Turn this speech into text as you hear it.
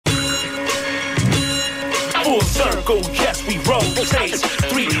Full circle, yes, we rotate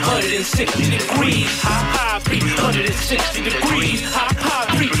 360 degrees. Ha ha, 360 degrees. Ha ha,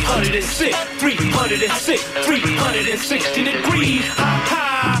 306, 306, 360 degrees. Ha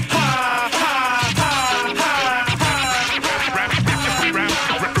ha, ha ha,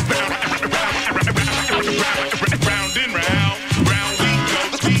 round and round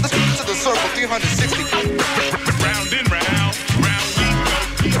we go. To the circle, 360. Round and round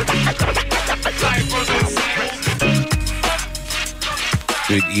we go.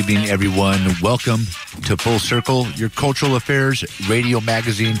 Good evening, everyone. Welcome to Full Circle, your cultural affairs radio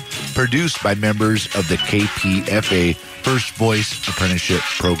magazine produced by members of the KPFA First Voice Apprenticeship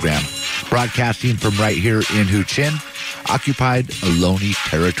Program, broadcasting from right here in Huichin, occupied Ohlone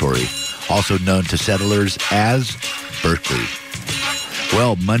territory, also known to settlers as Berkeley.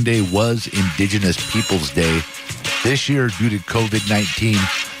 Well, Monday was Indigenous Peoples Day. This year, due to COVID-19,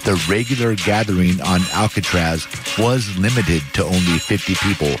 the regular gathering on Alcatraz was limited to only 50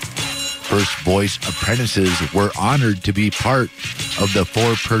 people. First Voice apprentices were honored to be part of the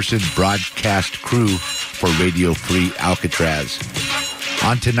 4-person broadcast crew for Radio Free Alcatraz.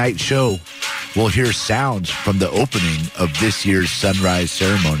 On tonight's show, we'll hear sounds from the opening of this year's sunrise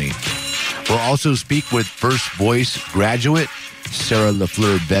ceremony. We'll also speak with First Voice graduate Sarah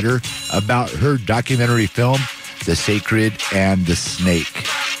LaFleur Vetter about her documentary film, The Sacred and the Snake.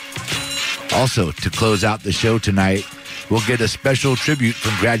 Also, to close out the show tonight, we'll get a special tribute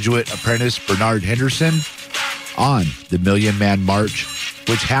from graduate apprentice Bernard Henderson on the Million Man March,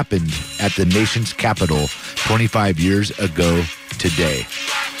 which happened at the nation's capital 25 years ago today.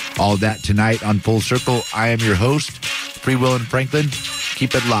 All that tonight on Full Circle. I am your host, Free Will and Franklin.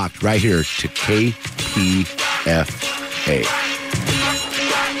 Keep it locked right here to KPFA.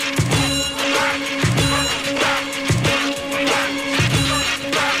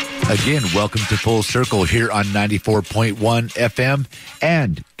 Again, welcome to Full Circle here on 94.1 FM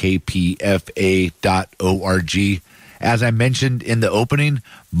and kpfa.org. As I mentioned in the opening,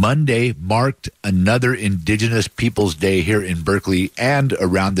 Monday marked another Indigenous Peoples Day here in Berkeley and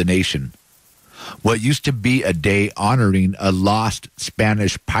around the nation. What used to be a day honoring a lost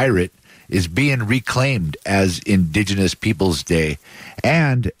Spanish pirate is being reclaimed as Indigenous Peoples Day.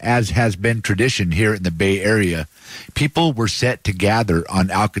 And as has been tradition here in the Bay Area, people were set to gather on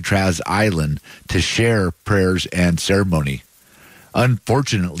Alcatraz Island to share prayers and ceremony.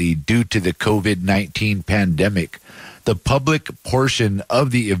 Unfortunately, due to the COVID-19 pandemic, the public portion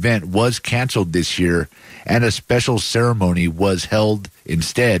of the event was canceled this year, and a special ceremony was held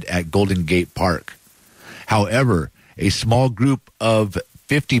instead at Golden Gate Park. However, a small group of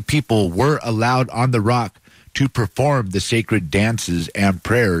 50 people were allowed on the rock to perform the sacred dances and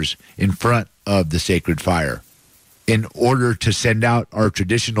prayers in front of the sacred fire. In order to send out our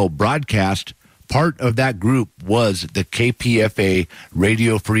traditional broadcast, part of that group was the KPFA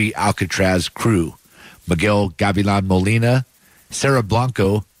Radio Free Alcatraz crew. Miguel Gavilan Molina, Sarah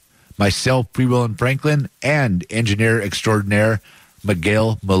Blanco, myself, Free Will and Franklin, and engineer extraordinaire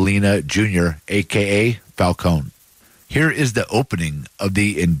Miguel Molina Jr., a.k.a. Falcone. Here is the opening of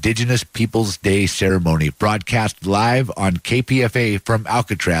the Indigenous Peoples Day ceremony, broadcast live on KPFA from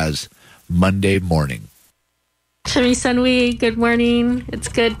Alcatraz, Monday morning. Shami Sunwi, good morning. It's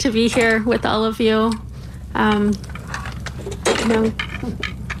good to be here with all of you.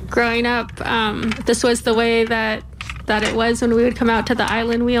 Growing up, this was the way that it was when we would come out to the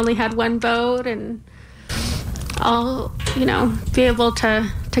island. We only had one boat, and all, be able to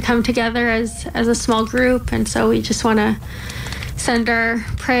come together as a small group. And so we just want to send our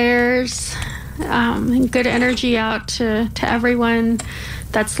prayers and good energy out to everyone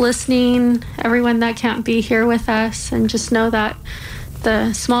that's listening, everyone that can't be here with us, and just know that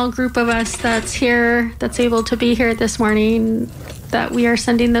the small group of us that's here, that's able to be here this morning, that we are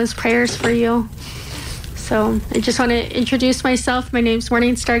sending those prayers for you. So I just want to introduce myself. My name's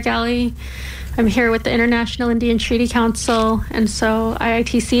Morningstar Galley. I'm here with the International Indian Treaty Council, and so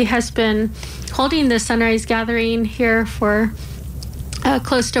IITC has been holding this Sunrise Gathering here for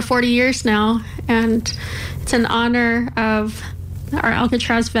close to 40 years now, and it's in honor of our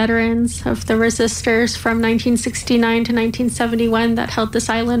Alcatraz veterans, of the resistors from 1969 to 1971 that held this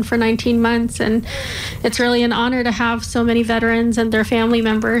island for 19 months. And it's really an honor to have so many veterans and their family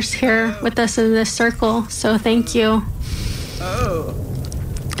members here with us in this circle. So thank you.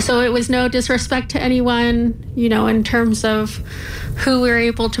 So it was no disrespect to anyone, in terms of who we were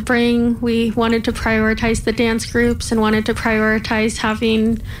able to bring. We wanted to prioritize the dance groups and wanted to prioritize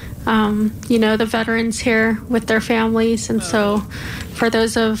having the veterans here with their families. And so for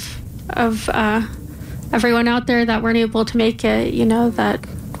those of everyone out there that weren't able to make it, that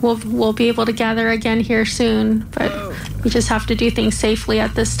we'll be able to gather again here soon, but we just have to do things safely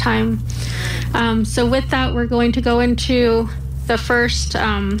at this time. So with that, we're going to go into the first,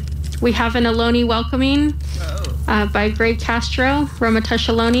 we have an Ohlone welcoming by Greg Castro, Ramaytush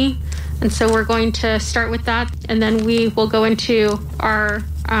Ohlone. And so we're going to start with that, and then we will go into our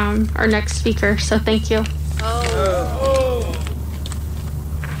next speaker. So thank you.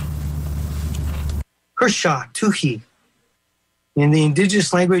 Kershaw Tuhi, in the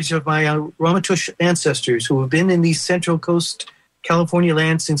indigenous language of my Ramaytush ancestors who have been in these Central Coast California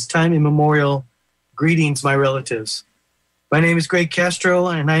lands since time immemorial. Greetings, my relatives. My name is Greg Castro,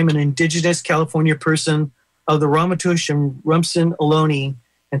 and I am an indigenous California person of the Ramaytush and Rumsen Ohlone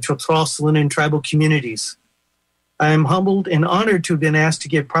and Tlaxcaltolian tribal communities. I am humbled and honored to have been asked to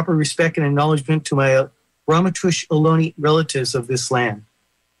give proper respect and acknowledgement to my Ramaytush Ohlone relatives of this land.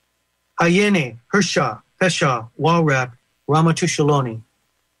 Hayene, Hersha, Pesha, Walrap, Ramaytush Ohlone.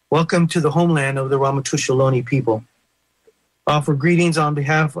 Welcome to the homeland of the Ramaytush Ohlone people. Offer greetings on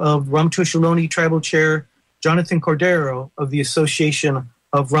behalf of Ramaytush Ohlone Tribal Chair Jonathan Cordero of the Association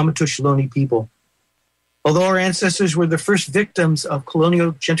of Ramaytush Ohlone People. Although our ancestors were the first victims of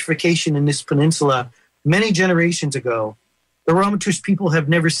colonial gentrification in this peninsula many generations ago, the Ramaytush people have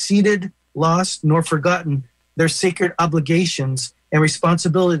never ceded, lost, nor forgotten their sacred obligations and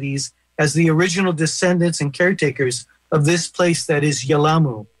responsibilities as the original descendants and caretakers of this place that is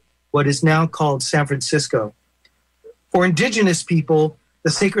Yelamu, what is now called San Francisco. For indigenous people,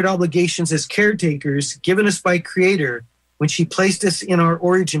 the sacred obligations as caretakers given us by Creator when she placed us in our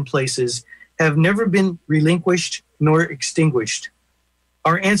origin places have never been relinquished nor extinguished.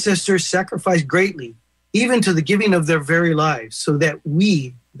 Our ancestors sacrificed greatly, even to the giving of their very lives, so that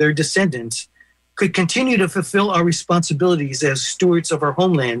we, their descendants, could continue to fulfill our responsibilities as stewards of our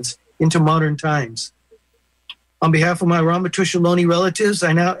homelands into modern times. On behalf of my Ramaytush Ohlone relatives,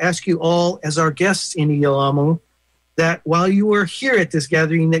 I now ask you all, as our guests in Yelamu, that while you are here at this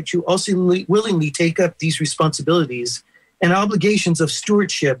gathering, that you also willingly take up these responsibilities and obligations of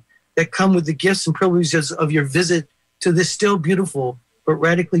stewardship that come with the gifts and privileges of your visit to this still beautiful but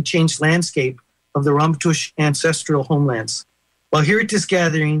radically changed landscape of the Ramaytush ancestral homelands. While here at this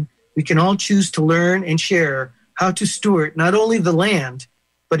gathering, we can all choose to learn and share how to steward not only the land,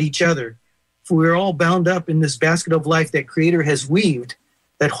 but each other. For we're all bound up in this basket of life that Creator has weaved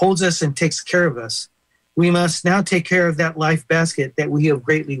that holds us and takes care of us. We must now take care of that life basket that we have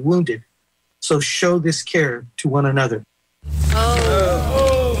greatly wounded. So show this care to one another.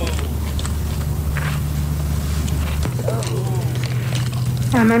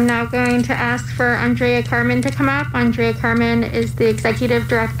 I'm now going to ask for Andrea Carmen to come up. Andrea Carmen is the Executive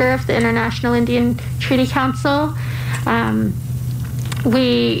Director of the International Indian Treaty Council.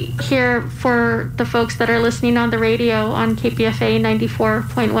 We hear for the folks that are listening on the radio on KPFA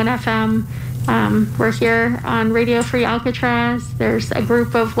 94.1 FM. We're here on Radio Free Alcatraz. There's a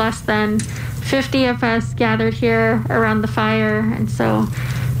group of less than 50 of us gathered here around the fire. And so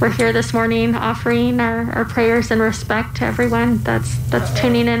we're here this morning offering our prayers and respect to everyone that's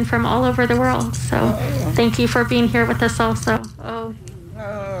tuning in from all over the world. So thank you for being here with us also.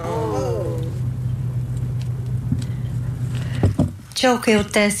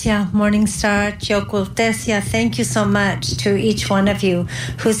 Jokwiltesia, Morningstar, Jokwiltesia, thank you so much to each one of you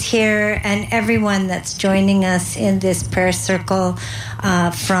who's here and everyone that's joining us in this prayer circle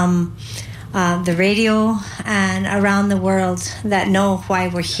from the radio and around the world that know why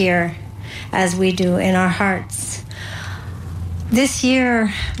we're here as we do in our hearts. This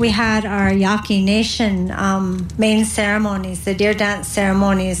year, we had our Yaqui Nation main ceremonies, the deer dance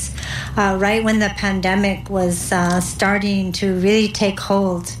ceremonies, right when the pandemic was starting to really take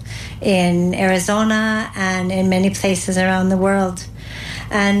hold in Arizona and in many places around the world.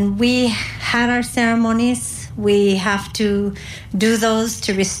 And we had our ceremonies. We have to do those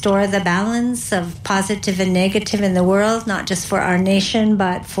to restore the balance of positive and negative in the world, not just for our nation,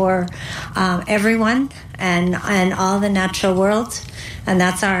 but for everyone and all the natural world. And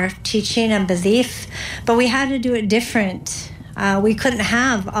that's our teaching and belief. But we had to do it different. We couldn't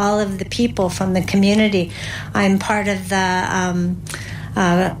have all of the people from the community. I'm part of the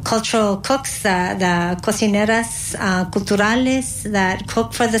cultural cooks, the cocineras culturales that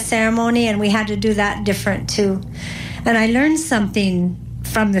cook for the ceremony, and we had to do that different too. And I learned something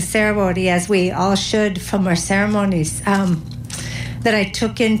from the ceremony, as we all should from our ceremonies, that I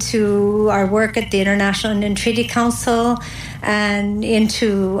took into our work at the International Indian Treaty Council and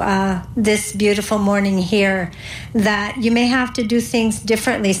into this beautiful morning here, that you may have to do things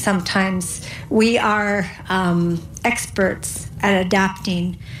differently sometimes. We are experts at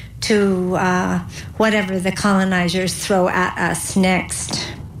adapting to whatever the colonizers throw at us next.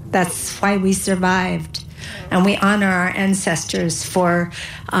 That's why we survived. And we honor our ancestors for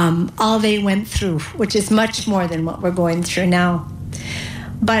all they went through, which is much more than what we're going through now.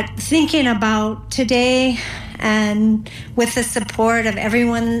 But thinking about today, and with the support of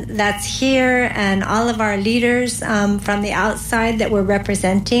everyone that's here and all of our leaders from the outside that we're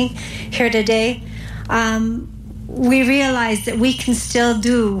representing here today, we realize that we can still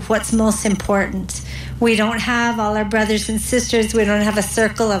do what's most important. We don't have all our brothers and sisters. We don't have a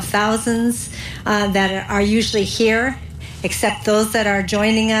circle of thousands that are usually here, except those that are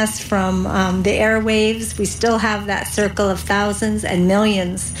joining us from the airwaves. We still have that circle of thousands and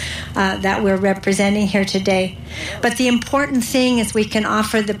millions that we're representing here today. But the important thing is we can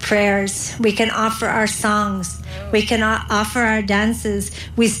offer the prayers. We can offer our songs. We can offer our dances.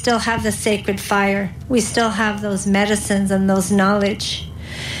 We still have the sacred fire. We still have those medicines and those knowledge.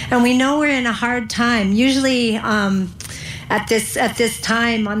 And we know we're in a hard time. Usually at this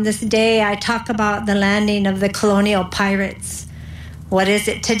time, on this day, I talk about the landing of the colonial pirates. What is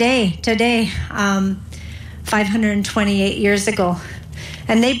it today? Today, 528 years ago.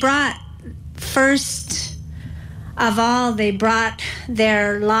 And they brought, first of all, they brought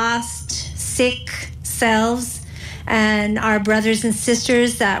their lost, sick selves and our brothers and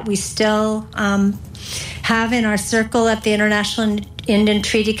sisters that we still have in our circle at the International Indian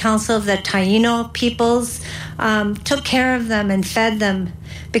Treaty Council of the Taino peoples, took care of them and fed them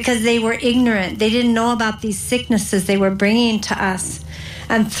because they were ignorant. They didn't know about these sicknesses they were bringing to us.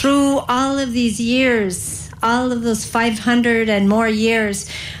 And through all of these years, all of those 500 and more years,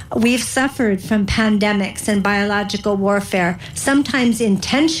 we've suffered from pandemics and biological warfare, sometimes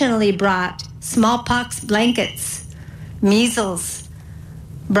intentionally brought smallpox blankets, measles,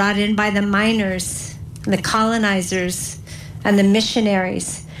 brought in by the miners, the colonizers, and the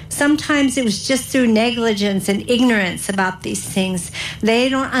missionaries. Sometimes it was just through negligence and ignorance about these things. They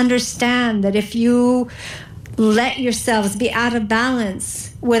don't understand that if you let yourselves be out of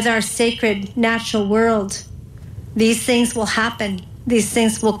balance with our sacred natural world, these things will happen. These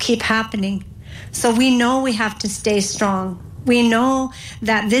things will keep happening. So we know we have to stay strong. We know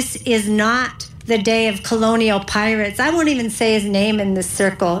that this is not the day of colonial pirates. I won't even say his name in this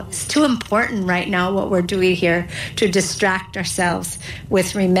circle. It's too important right now what we're doing here to distract ourselves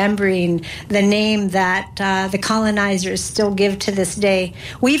with remembering the name that the colonizers still give to this day.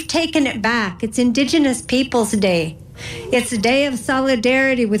 We've taken it back. It's Indigenous Peoples Day. It's a day of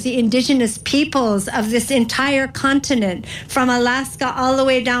solidarity with the indigenous peoples of this entire continent, from Alaska all the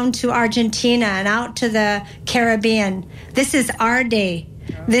way down to Argentina and out to the Caribbean. This is our day.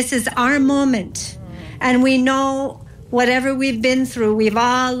 This is our moment. And we know whatever we've been through, we've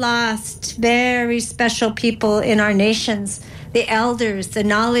all lost very special people in our nations. The elders, the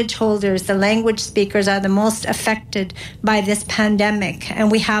knowledge holders, the language speakers are the most affected by this pandemic.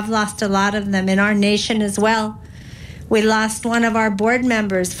 And we have lost a lot of them in our nation as well. We lost one of our board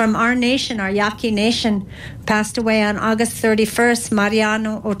members from our nation, our Yaqui Nation, passed away on August 31st,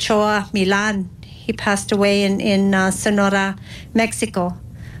 Mariano Ochoa Milan. He passed away in Sonora, Mexico,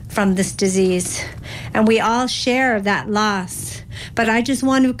 from this disease. And we all share that loss. But I just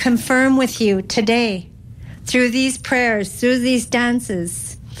want to confirm with you today, through these prayers, through these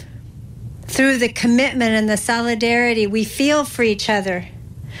dances, through the commitment and the solidarity we feel for each other,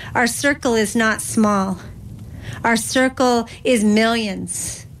 our circle is not small. Our circle is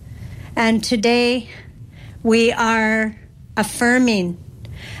millions. And today we are affirming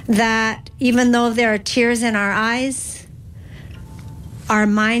that even though there are tears in our eyes, our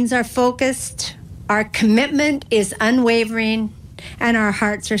minds are focused, our commitment is unwavering, and our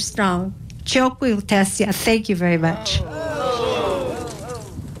hearts are strong. Chokwi, thank you very much.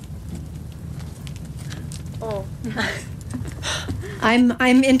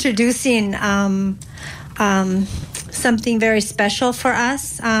 I'm introducing something very special for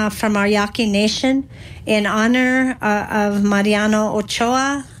us from our Yaqui Nation in honor of Mariano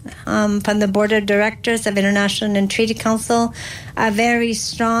Ochoa from the Board of Directors of International Indian Treaty Council, a very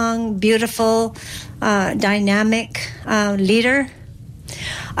strong, beautiful, dynamic leader.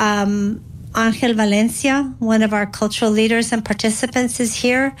 Angel Valencia, one of our cultural leaders and participants, is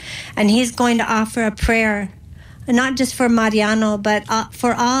here, and he's going to offer a prayer, not just for Mariano, but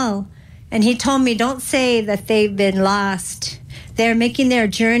for all. And he told me, don't say that they've been lost. They're making their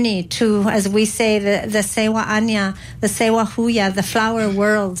journey to, as we say, the Sewa Anya, the Sewa Huya, the flower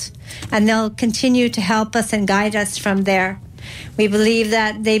world. And they'll continue to help us and guide us from there. We believe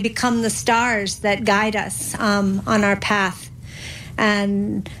that they become the stars that guide us on our path.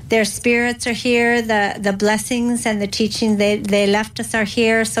 And their spirits are here, the blessings and the teaching they left us are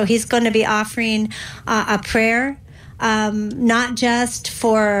here. So he's going to be offering a prayer not just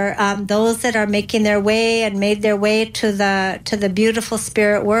for those that are making their way and made their way to the beautiful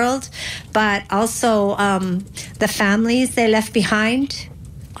spirit world, but also the families they left behind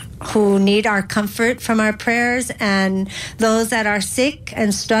who need our comfort from our prayers, and those that are sick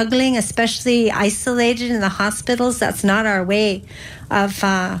and struggling, especially isolated in the hospitals. That's not our way of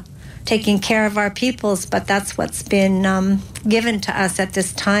taking care of our peoples, but that's what's been given to us at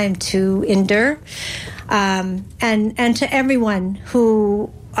this time to endure. And to everyone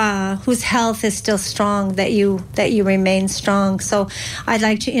whose health is still strong, that you remain strong. So I'd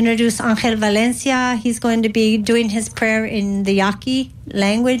like to introduce Angel Valencia. He's going to be doing his prayer in the Yaqui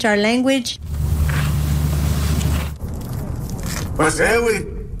language, our language. Pues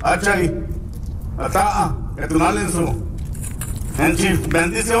achai, ataa, etunalensu, enchi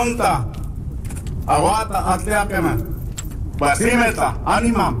bendición ta, aguata atleakeme, basimeta,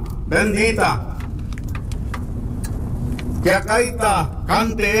 anima, bendita. Que akaita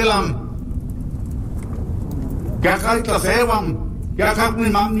cante elam, que akaita sevam, que akakni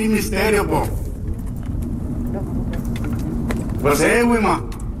mamni misterio po. Pues ewima,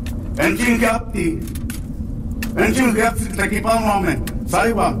 enchin kapti tekipamame,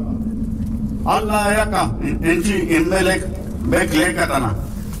 saiba, Allah yaka, enchi imbelek, bekle katana.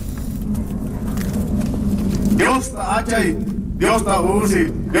 Dios ta achai, Dios ta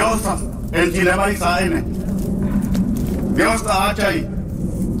usi, Dios ta enchileva isaine. Dios ta achai,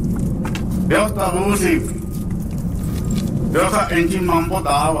 Dios ta usi, Dios ta enchin mampo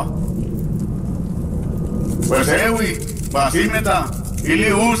tawa. Pues ewi, basimeta,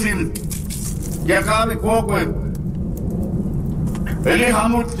 ili usim, que acabe kokwe. Eli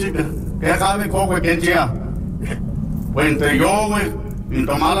hamut chica, que acabe kokwe kenchia. Pues entre yowe,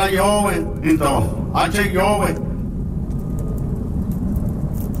 into mala yowe, into achai yowe.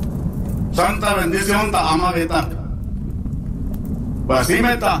 Santa bendición ta ama beta.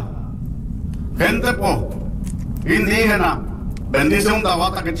 Basimeta, gente po, indígena, bendición da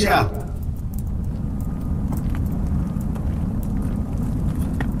wata quechia.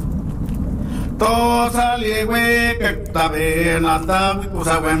 Tosa liwe que tabena tawi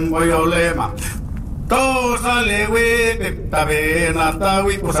kusawen boyolema. Tosa liwe que tabena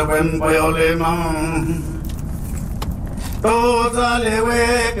tawi kusawen boyolema. Tosa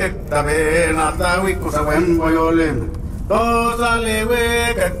liwe que tabena tawi kusawen boyolema. Tosa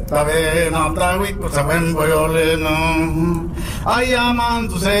liwe que tabena tawi kusawen boyolema. Ayaman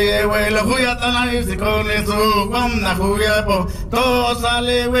tu se huele huya tanay si con eso guamna huya po. Tosa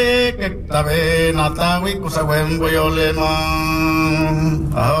liwe que tabena tawi kusawen boyolema.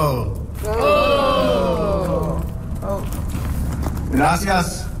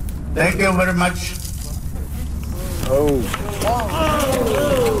 Gracias. Thank you very much.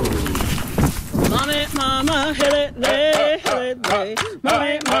 Mommy, mama, hit it, lay, hit it, lay.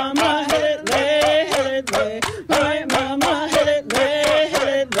 Mommy, mama, hit it, lay, hit it, lay. Mommy, mama, hit it, lay, hit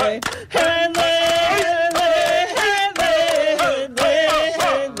it, lay. Hit it, lay, hit it, lay, hit it, lay, hit it, lay,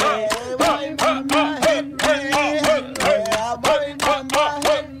 hit it, lay. Mommy, mama, hit it, lay, hit it, lay. Mommy, mama,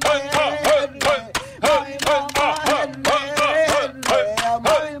 hit it, lay, hit it, lay. Mommy, mama, hit it, lay, hit it, lay.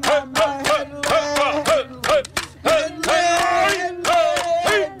 Mommy, mama, hit it,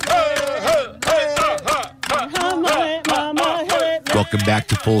 lay, hit it, lay. Welcome back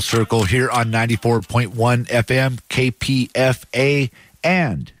to Full Circle here on 94.1 FM, KPFA,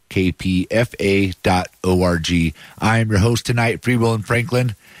 and kpfa.org. I am your host tonight, Free Will and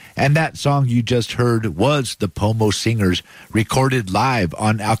Franklin, and that song you just heard was the Pomo Singers, recorded live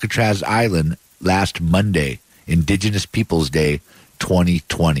on Alcatraz Island last Monday, Indigenous Peoples Day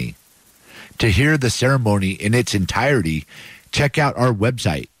 2020. To hear the ceremony in its entirety, check out our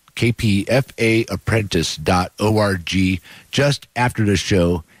website, kpfaapprentice.org, just after the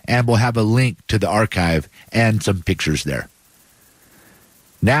show, and we'll have a link to the archive and some pictures there.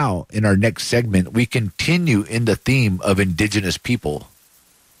 Now, in our next segment, we continue in the theme of Indigenous people.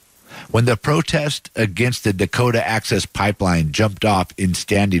 When the protest against the Dakota Access Pipeline jumped off in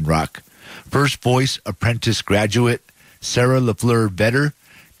Standing Rock, First Voice apprentice graduate Sarah LaFleur-Vetter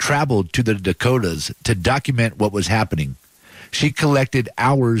traveled to the Dakotas to document what was happening. She collected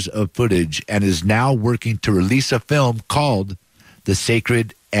hours of footage and is now working to release a film called The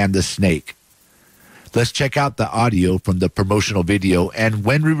Sacred and the Snake. Let's check out the audio from the promotional video, and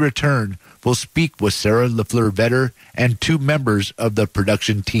when we return, we'll speak with Sarah LaFleur-Vetter and two members of the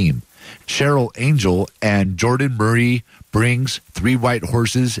production team, Cheryl Angel and Jordan Murray brings Three White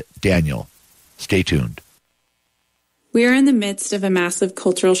Horses, Daniel. Stay tuned. We are in the midst of a massive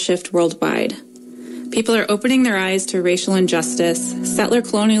cultural shift worldwide. People are opening their eyes to racial injustice, settler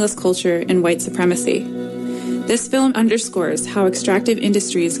colonialist culture, and white supremacy. This film underscores how extractive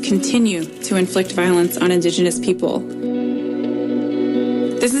industries continue to inflict violence on Indigenous people.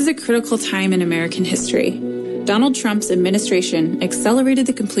 This is a critical time in American history. Donald Trump's administration accelerated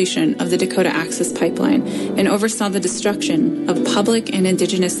the completion of the Dakota Access Pipeline and oversaw the destruction of public and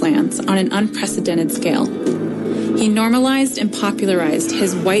Indigenous lands on an unprecedented scale. He normalized and popularized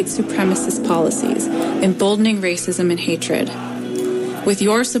his white supremacist policies, emboldening racism and hatred. With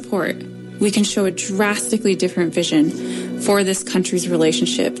your support, we can show a drastically different vision for this country's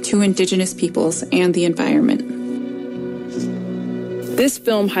relationship to Indigenous peoples and the environment. This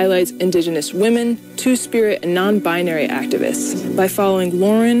film highlights Indigenous women, Two-Spirit, and non-binary activists by following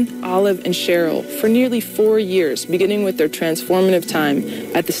Lauren, Olive, and Cheryl for nearly 4 years, beginning with their transformative time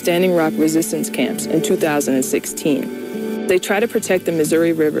at the Standing Rock resistance camps in 2016. They try to protect the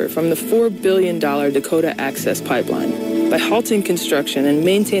Missouri River from the $4 billion Dakota Access Pipeline by halting construction and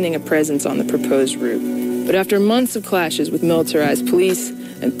maintaining a presence on the proposed route. But after months of clashes with militarized police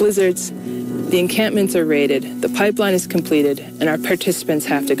and blizzards, the encampments are raided, the pipeline is completed, and our participants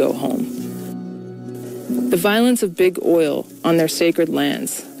have to go home. The violence of big oil on their sacred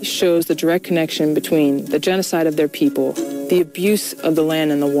lands shows the direct connection between the genocide of their people, the abuse of the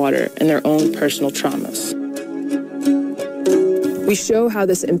land and the water, and their own personal traumas. We show how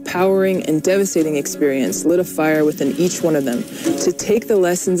this empowering and devastating experience lit a fire within each one of them to take the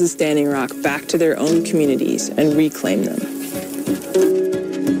lessons of Standing Rock back to their own communities and reclaim them.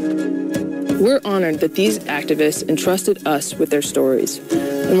 We're honored that these activists entrusted us with their stories,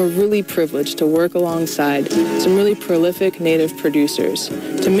 and we're really privileged to work alongside some really prolific Native producers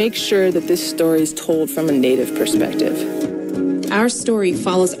to make sure that this story is told from a Native perspective. Our story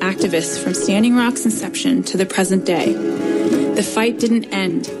follows activists from Standing Rock's inception to the present day. The fight didn't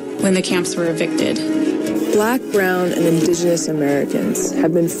end when the camps were evicted. Black, brown, and Indigenous Americans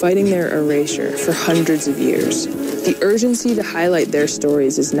have been fighting their erasure for hundreds of years. The urgency to highlight their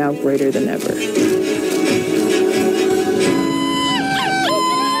stories is now greater than ever.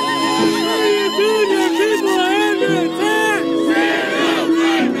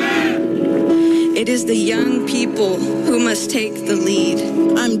 It is the young people who must take the lead.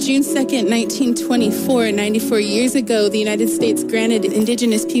 On June 2nd, 1924, 94 years ago, the United States granted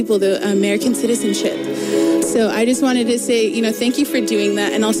Indigenous people the American citizenship. So I just wanted to say, thank you for doing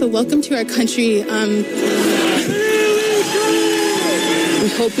that, and also welcome to our country. We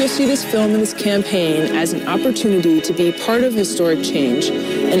hope you'll see this film and this campaign as an opportunity to be part of historic change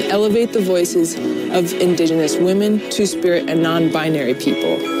and elevate the voices of Indigenous women, Two-Spirit, and non-binary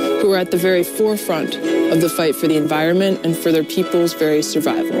people who are at the very forefront of the fight for the environment and for their people's very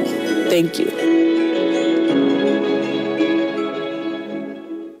survival. Thank you.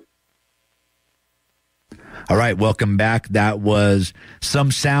 All right, welcome back. That was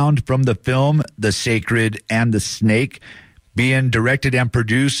some sound from the film The Sacred and the Snake, being directed and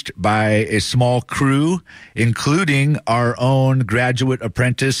produced by a small crew, including our own graduate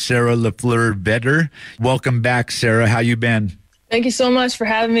apprentice, Sarah LaFleur-Vetter. Welcome back, Sarah. How you been? Thank you so much for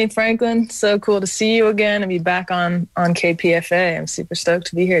having me, Franklin. So cool to see you again and be back on KPFA. I'm super stoked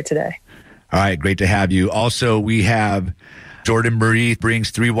to be here today. All right, great to have you. Also, we have Jordan Marie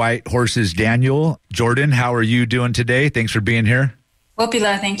brings Three White Horses Daniel. Jordan, how are you doing today? Thanks for being here.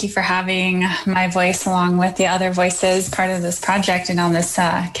 Wopila, thank you for having my voice along with the other voices part of this project and on this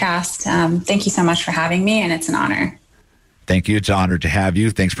cast. Thank you so much for having me, and it's an honor. Thank you. It's an honor to have you.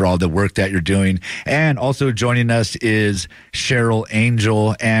 Thanks for all the work that you're doing. And also joining us is Cheryl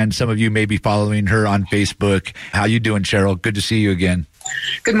Angel, and some of you may be following her on Facebook. How you doing, Cheryl? Good to see you again.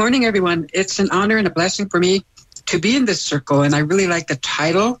 Good morning, everyone. It's an honor and a blessing for me to be in this circle, and I really like the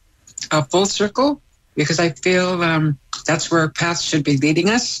title, Full Circle, because I feel that's where our paths should be leading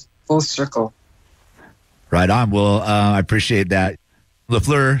us, full circle. Right on. Well, I appreciate that.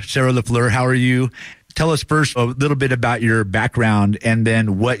 Sarah LaFleur, how are you? Tell us first a little bit about your background and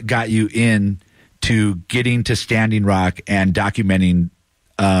then what got you into getting to Standing Rock and documenting,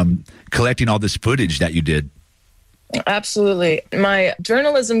 collecting all this footage that you did. Absolutely. My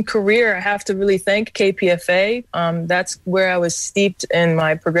journalism career, I have to really thank KPFA. That's where I was steeped in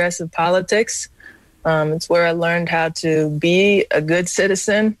my progressive politics. It's where I learned how to be a good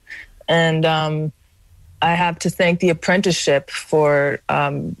citizen. And I have to thank the apprenticeship for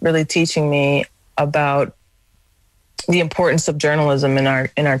really teaching me about the importance of journalism in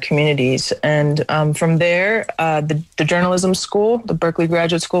our communities. And from there, the journalism school, the Berkeley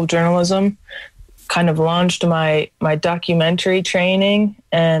Graduate School of Journalism, kind of launched my documentary training.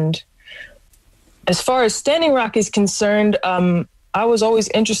 And as far as Standing Rock is concerned, I was always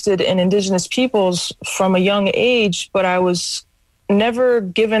interested in Indigenous peoples from a young age, but I was never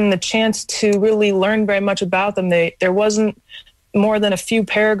given the chance to really learn very much about them. There wasn't more than a few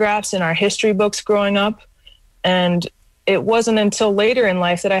paragraphs in our history books growing up. And it wasn't until later in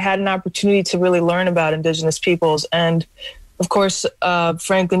life that I had an opportunity to really learn about Indigenous peoples. And of course,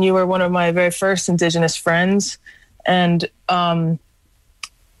 Franklin, you were one of my very first Indigenous friends. And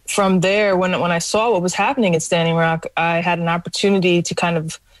from there, when I saw what was happening at Standing Rock, I had an opportunity to kind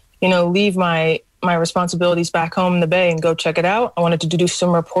of, leave my responsibilities back home in the Bay and go check it out. I wanted to do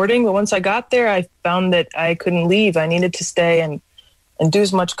some reporting, but once I got there, I found that I couldn't leave. I needed to stay and do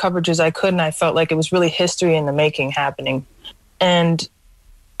as much coverage as I could, and I felt like it was really history in the making happening. And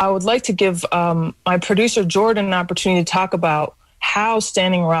I would like to give my producer, Jordan, an opportunity to talk about how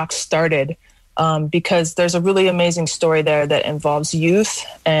Standing Rock started, because there's a really amazing story there that involves youth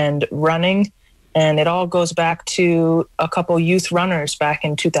and running, and it all goes back to a couple youth runners back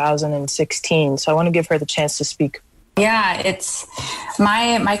in 2016. So I want to give her the chance to speak. Yeah, it's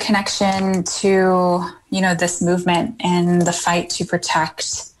my connection to, this movement and the fight to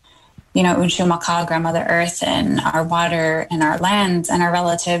protect, Uchumaqa, Grandmother Earth, and our water and our lands and our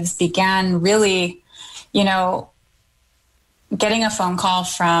relatives began really, getting a phone call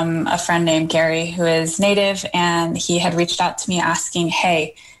from a friend named Gary, who is Native, and he had reached out to me asking,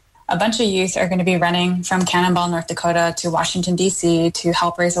 hey, a bunch of youth are going to be running from Cannonball, North Dakota to Washington, D.C. to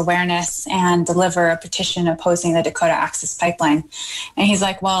help raise awareness and deliver a petition opposing the Dakota Access Pipeline. And he's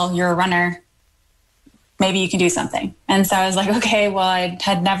like, well, you're a runner. Maybe you can do something. And so I was like, okay, well, I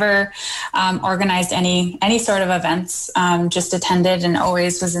had never organized any sort of events, just attended and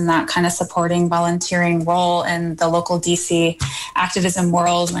always was in that kind of supporting, volunteering role in the local DC activism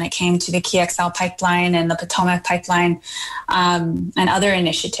world when it came to the KXL pipeline and the Potomac pipeline and other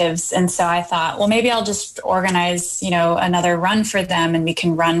initiatives. And so I thought, well, maybe I'll just organize, another run for them, and we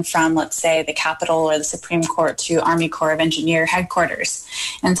can run from, let's say, the Capitol or the Supreme Court to Army Corps of Engineer headquarters.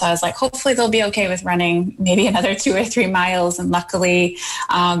 And so I was like, hopefully they'll be okay with running maybe another 2 or 3 miles. And luckily,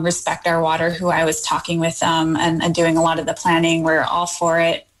 Respect Our Water, who I was talking with and doing a lot of the planning, were all for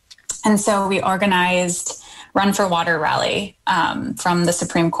it. And so we organized Run for Water rally from the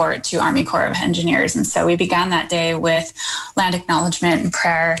Supreme Court to Army Corps of Engineers. And so we began that day with land acknowledgement and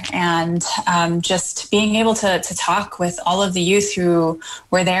prayer, and just being able to talk with all of the youth who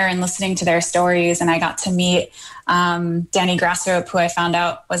were there and listening to their stories. And I got to meet Danny Grassrope, who I found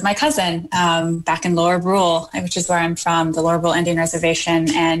out was my cousin back in Lower Brule, which is where I'm from, the Lower Brule Indian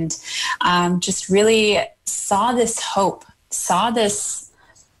Reservation, and just really saw this hope, saw this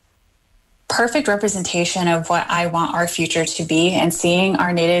perfect representation of what I want our future to be, and seeing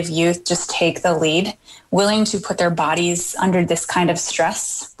our Native youth just take the lead, willing to put their bodies under this kind of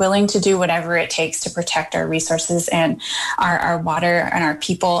stress, willing to do whatever it takes to protect our resources and our water and our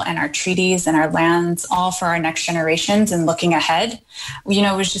people and our treaties and our lands, all for our next generations and looking ahead.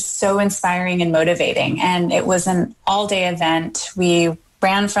 It was just so inspiring and motivating. And it was an all-day event. We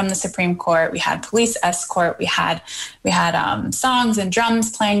ran from the Supreme Court. We had police escort. We had songs and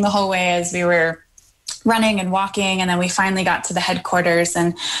drums playing the whole way as we were running and walking. And then we finally got to the headquarters,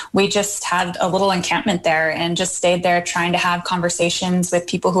 and we just had a little encampment there and just stayed there trying to have conversations with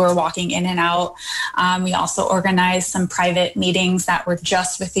people who were walking in and out. We also organized some private meetings that were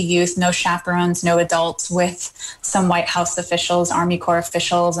just with the youth, no chaperones, no adults, with some White House officials, Army Corps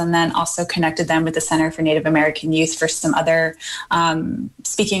officials, and then also connected them with the Center for Native American Youth for some other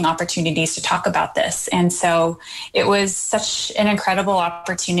speaking opportunities to talk about this. And so it was such an incredible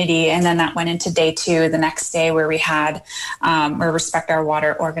opportunity. And then that went into day 2, the next day, where we had, where Respect Our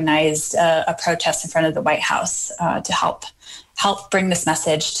Water organized a protest in front of the White House to help bring this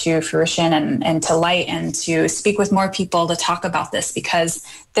message to fruition and to light, and to speak with more people to talk about this, because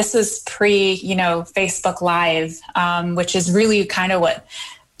this was pre, Facebook Live, which is really kind of what,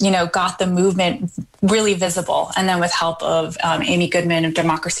 got the movement really visible. And then with help of Amy Goodman of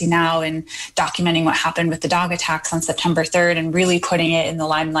Democracy Now! And documenting what happened with the dog attacks on September 3rd and really putting it in the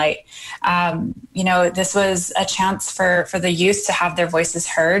limelight. This was a chance for the youth to have their voices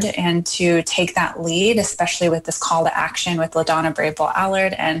heard and to take that lead, especially with this call to action with LaDonna Brave Bull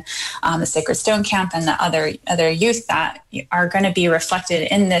Allard and the Sacred Stone Camp and the other youth that are going to be reflected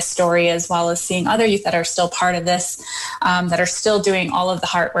in this story, as well as seeing other youth that are still part of this, that are still doing all of the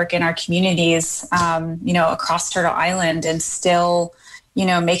hard work in our communities, across Turtle Island, and still,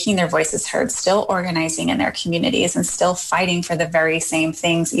 making their voices heard, still organizing in their communities, and still fighting for the very same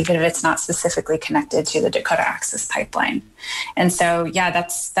things, even if it's not specifically connected to the Dakota Access Pipeline. And so, yeah,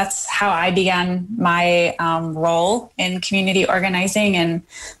 that's how I began my role in community organizing. And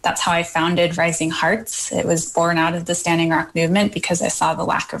that's how I founded Rising Hearts. It was born out of the Standing Rock movement because I saw the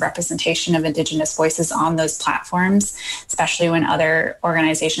lack of representation of Indigenous voices on those platforms, especially when other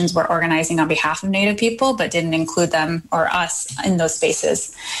organizations were organizing on behalf of Native people, but didn't include them or us in those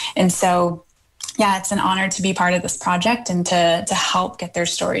spaces. And so, yeah, it's an honor to be part of this project and to help get their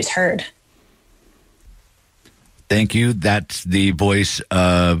stories heard. Thank you. That's the voice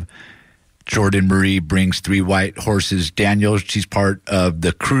of Jordan Marie Brings Three White Horses Daniel. She's part of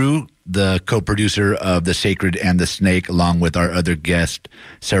the crew, the co-producer of The Sacred and the Snake, along with our other guest,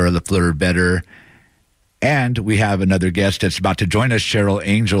 Sarah LaFleur Better. And we have another guest that's about to join us. Cheryl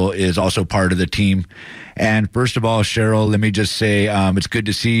Angel is also part of the team. And first of all, Cheryl, let me just say it's good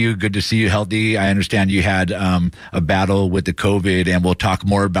to see you. Good to see you healthy. I understand you had a battle with the COVID, and we'll talk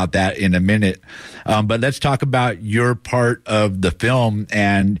more about that in a minute. But let's talk about your part of the film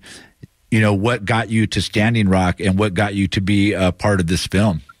and, what got you to Standing Rock and what got you to be a part of this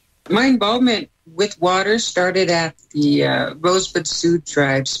film. My involvement with water started at the Rosebud Sioux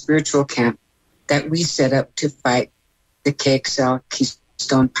Tribe spiritual camp that we set up to fight the KXL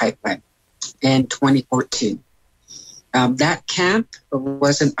Keystone Pipeline in 2014. That camp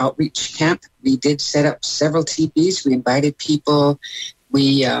was an outreach camp. We did set up several teepees. We invited people.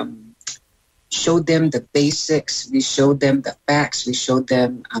 We showed them the basics. We showed them the facts. We showed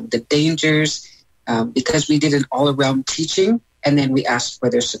them the dangers because we did an all-around teaching, and then we asked for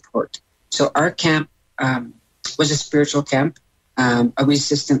their support. So our camp was a spiritual camp, a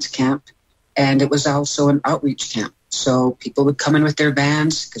resistance camp, and it was also an outreach camp. So people would come in with their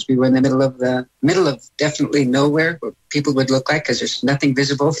vans because we were in the middle of definitely nowhere where people would look like because there's nothing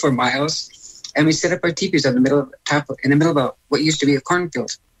visible for miles. And we set up our teepees in the middle of what used to be a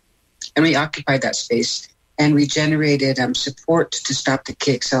cornfield. And we occupied that space. And we generated support to stop the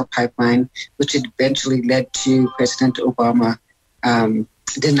KXL pipeline, which eventually led to President Obama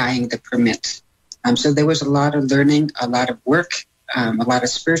denying the permit. So there was a lot of learning, a lot of work, a lot of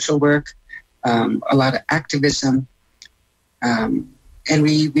spiritual work, a lot of activism, and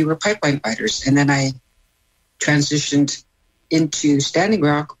we were pipeline fighters. And then I transitioned into Standing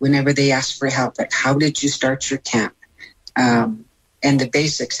Rock whenever they asked for help. Like, how did you start your camp? And the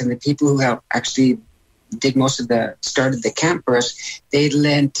basics, and the people who helped actually did started the camp for us, they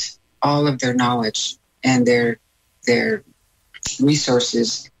lent all of their knowledge and their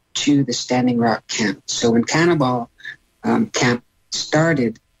resources to the Standing Rock camp. So when Cannibal camp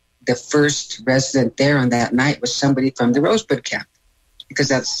started, the first resident there on that night was somebody from the Rosebud camp, because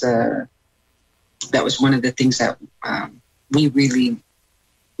that was one of the things that we really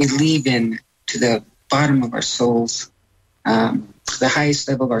believe in to the bottom of our souls. The highest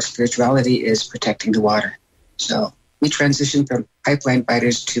level of our spirituality is protecting the water. So we transitioned from pipeline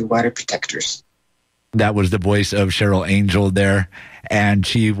fighters to water protectors. That was the voice of Cheryl Angel there, and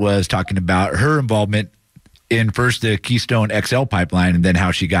she was talking about her involvement in first the Keystone XL pipeline, and then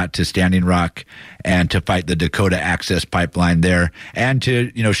how she got to Standing Rock and to fight the Dakota Access Pipeline there, and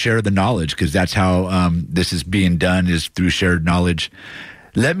to share the knowledge, because that's how this is being done, is through shared knowledge.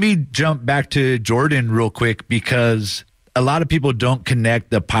 Let me jump back to Jordan real quick, because a lot of people don't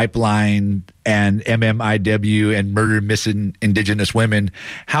connect the pipeline and MMIW and murder missing Indigenous women.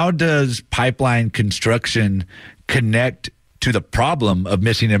 How does pipeline construction connect to the problem of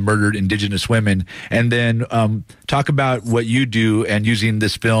missing and murdered Indigenous women? And then talk about what you do and using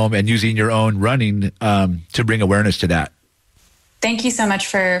this film and using your own running to bring awareness to that. Thank you so much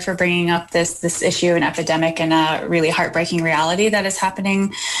for bringing up this issue and epidemic and a really heartbreaking reality that is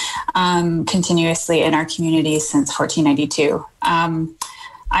happening continuously in our community since 1492.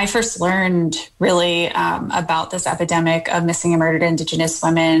 I first learned really about this epidemic of missing and murdered Indigenous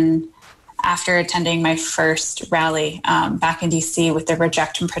women after attending my first rally back in DC with the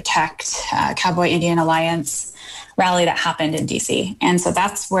Reject and Protect Cowboy Indian Alliance rally that happened in DC. And so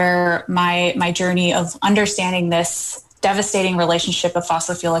that's where my journey of understanding this devastating relationship of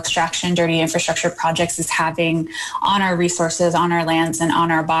fossil fuel extraction, dirty infrastructure projects is having on our resources, on our lands, and on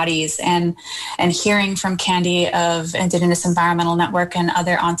our bodies. And hearing from Candy of Indigenous Environmental Network and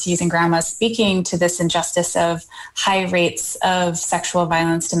other aunties and grandmas speaking to this injustice of high rates of sexual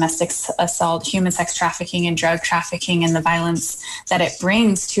violence, domestic assault, human sex trafficking, and drug trafficking, and the violence that it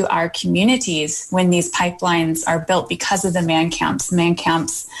brings to our communities when these pipelines are built because of the man camps. Man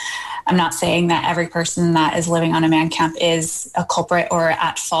camps, I'm not saying that every person that is living on a man camp is a culprit or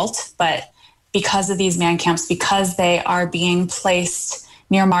at fault, but because of these man camps, because they are being placed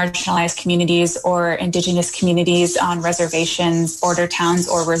near marginalized communities or Indigenous communities on reservations, border towns,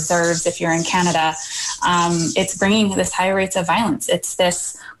 or reserves if you're in Canada, it's bringing this high rates of violence. It's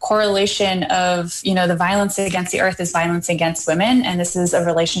this correlation of, the violence against the earth is violence against women. And this is a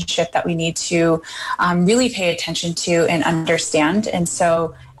relationship that we need to really pay attention to and understand. And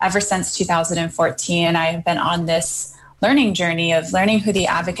so ever since 2014, I have been on this learning journey of learning who the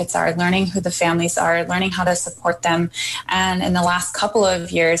advocates are, learning who the families are, learning how to support them. And in the last couple of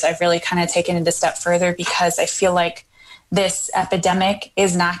years, I've really kind of taken it a step further because I feel like this epidemic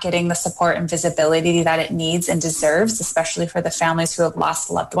is not getting the support and visibility that it needs and deserves, especially for the families who have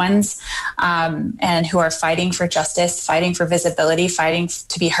lost loved ones and who are fighting for justice, fighting for visibility, fighting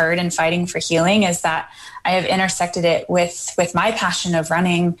to be heard, and fighting for healing, is that I have intersected it with my passion of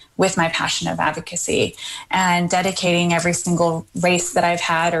running, with my passion of advocacy, and dedicating every single race that I've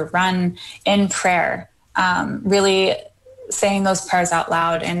had or run in prayer, really saying those prayers out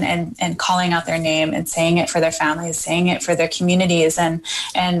loud and calling out their name and saying it for their families, saying it for their communities,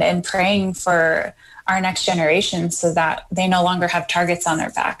 and praying for our next generation so that they no longer have targets on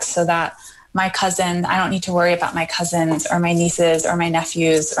their backs, so that my cousin, I don't need to worry about my cousins or my nieces or my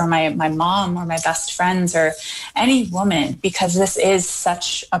nephews or my mom or my best friends or any woman, because this is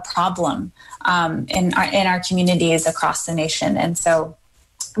such a problem in our communities across the nation. And so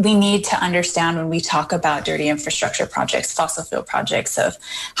we need to understand when we talk about dirty infrastructure projects, fossil fuel projects, of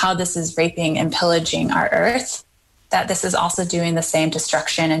how this is raping and pillaging our earth, that this is also doing the same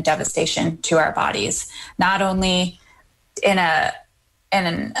destruction and devastation to our bodies, not only in a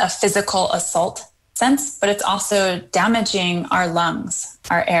physical assault sense, but it's also damaging our lungs,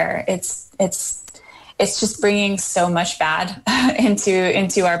 our air. It's just bringing so much bad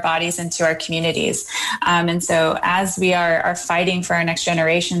into our bodies, into our communities. And so as we are fighting for our next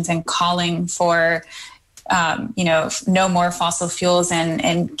generations and calling for, no more fossil fuels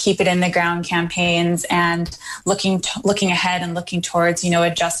and keep it in the ground campaigns, and looking ahead and looking towards, a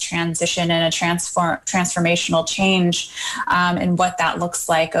just transition and a transformational change, and what that looks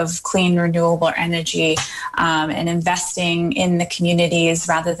like of clean, renewable energy, and investing in the communities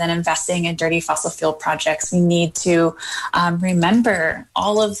rather than investing in dirty fossil fuel projects. We need to remember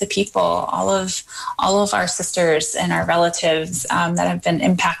all of the people, all of our sisters and our relatives that have been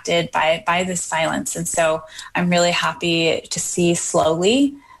impacted by this violence. And so I'm really happy to see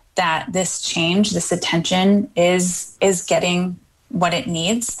slowly that this change, this attention is getting what it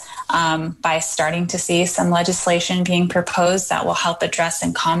needs, by starting to see some legislation being proposed that will help address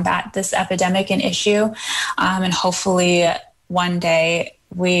and combat this epidemic and issue. And hopefully one day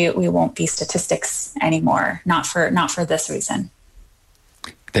we won't be statistics anymore, not for this reason.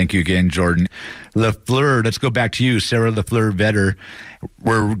 Thank you again, Jordan. LaFleur, let's go back to you, Sarah LaFleur Vetter.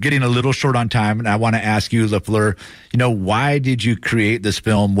 We're getting a little short on time, and I want to ask you, LaFleur, why did you create this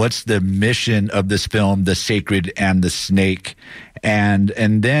film? What's the mission of this film, The Sacred and the Snake? And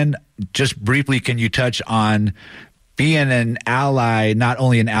then just briefly, can you touch on being an ally, not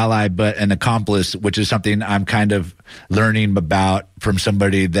only an ally, but an accomplice, which is something I'm kind of learning about from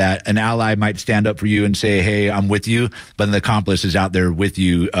somebody, that an ally might stand up for you and say, hey, I'm with you, but an accomplice is out there with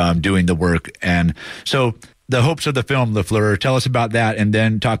you doing the work. And so the hopes of the film, LaFleur, tell us about that, and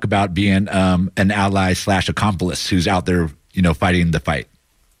then talk about being an ally / accomplice who's out there, fighting the fight.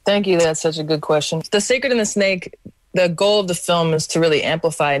 Thank you. That's such a good question. The Sacred and the Snake, the goal of the film is to really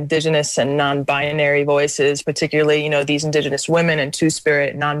amplify Indigenous and non-binary voices, particularly, these Indigenous women and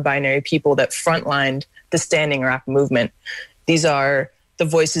Two-Spirit non-binary people that frontlined the Standing Rock movement. These are the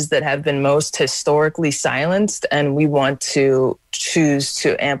voices that have been most historically silenced, and we want to choose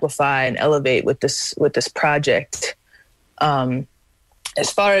to amplify and elevate with this project. As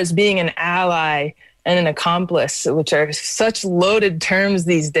far as being an ally and an accomplice, which are such loaded terms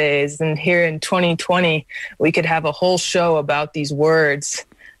these days, and here in 2020, we could have a whole show about these words.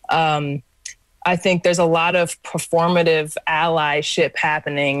 I think there's a lot of performative allyship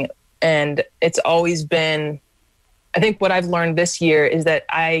happening, and it's always been, I think what I've learned this year is that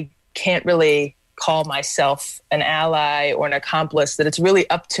I can't really call myself an ally or an accomplice, that it's really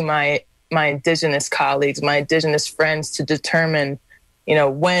up to my Indigenous colleagues, my Indigenous friends to determine,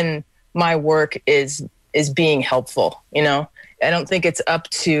 when my work is being helpful. I don't think it's up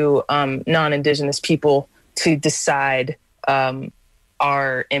to non-Indigenous people to decide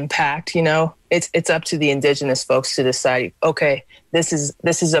our impact. It's up to the Indigenous folks to decide, okay, this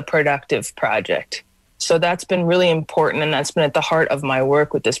is a productive project. So that's been really important, and that's been at the heart of my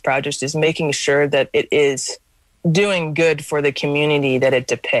work with this project, is making sure that it is doing good for the community that it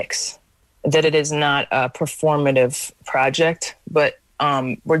depicts, that it is not a performative project, but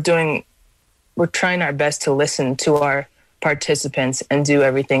we're trying our best to listen to our participants and do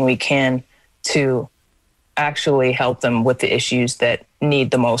everything we can to actually help them with the issues that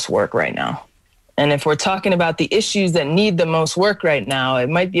need the most work right now. And if we're talking about the issues that need the most work right now, it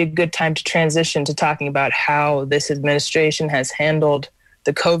might be a good time to transition to talking about how this administration has handled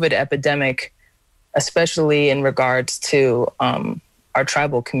the COVID epidemic, especially in regards to our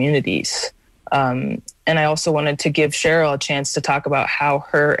tribal communities. And I also wanted to give Cheryl a chance to talk about how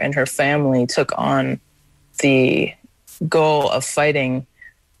her and her family took on the goal of fighting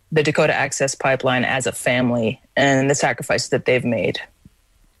the Dakota Access Pipeline as a family and the sacrifice that they've made.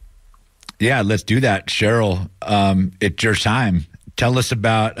 Yeah, let's do that. Cheryl, it's your time. Tell us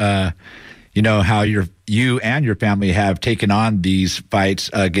about, how you and your family have taken on these fights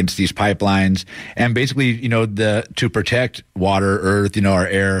against these pipelines and basically, to protect water, earth, our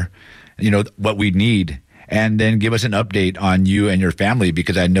air, what we need. And then give us an update on you and your family,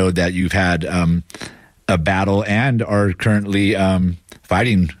 because I know that you've had a battle and are currently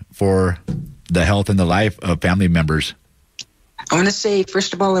fighting for the health and the life of family members. I want to say,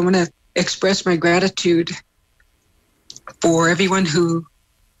 first of all, I want to express my gratitude for everyone who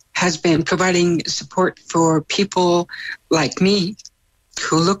has been providing support for people like me,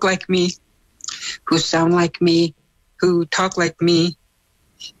 who look like me, who sound like me, who talk like me,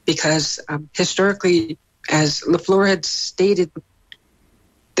 because historically, as LaFleur had stated,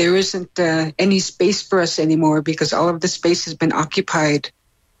 there isn't any space for us anymore because all of the space has been occupied.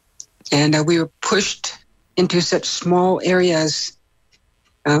 And we were pushed into such small areas.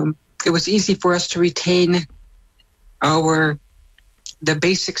 It was easy for us to retain the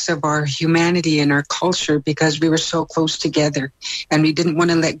basics of our humanity and our culture because we were so close together, and we didn't want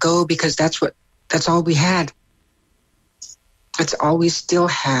to let go because that's all we had. That's all we still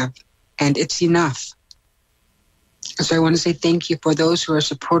have, and it's enough. So I want to say thank you for those who are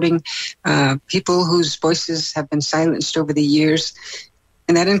supporting people whose voices have been silenced over the years,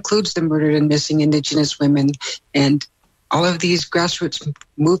 and that includes the murdered and missing Indigenous women and all of these grassroots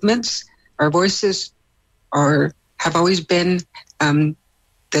movements. Our voices have always been the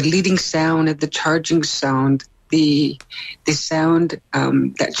leading sound, the charging sound, the sound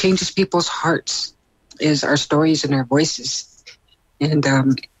that changes people's hearts is our stories and our voices. And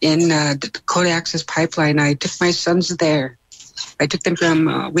in the Dakota Access Pipeline, I took my sons there. I took them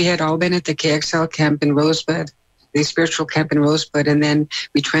from, we had all been at the KXL camp in Rosebud, the spiritual camp in Rosebud, and then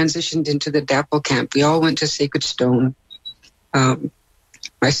we transitioned into the DAPL camp. We all went to Sacred Stone.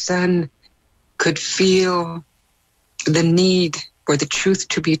 My son could feel the need for the truth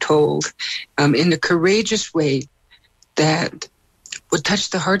to be told in a courageous way that would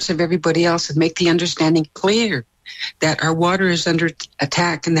touch the hearts of everybody else and make the understanding clear that our water is under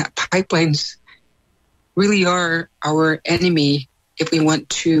attack and that pipelines really are our enemy if we want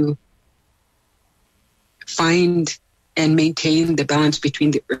to find and maintain the balance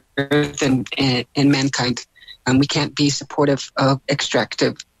between the earth and mankind. We can't be supportive of the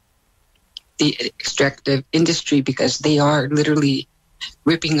extractive industry because they are literally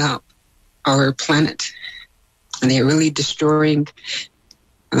ripping up our planet, and they're really destroying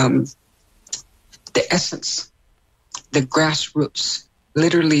the essence, the grassroots,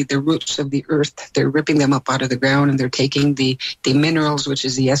 literally the roots of the earth. They're ripping them up out of the ground, and they're taking the minerals, which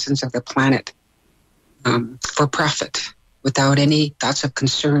is the essence of the planet, for profit without any thoughts of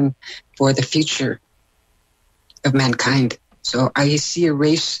concern for the future of mankind. So I see a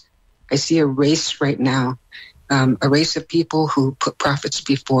race right now, a race of people who put profits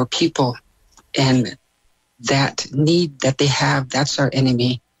before people, and that need that they have, that's our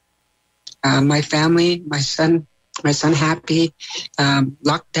enemy. My family, my son Happy,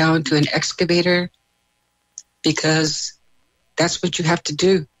 locked down to an excavator because that's what you have to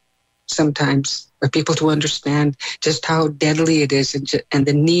do sometimes for people to understand just how deadly it is, and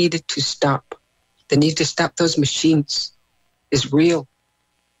the need to stop. The need to stop those machines is real.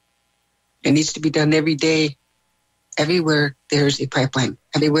 It needs to be done every day. Everywhere there's a pipeline.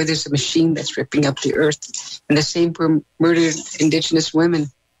 Everywhere there's a machine that's ripping up the earth. And the same for murdered Indigenous women.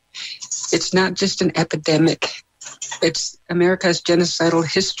 It's not just an epidemic. It's America's genocidal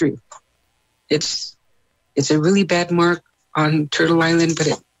history. It's a really bad mark on Turtle Island,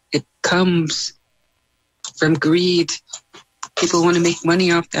 but it comes from greed. People want to make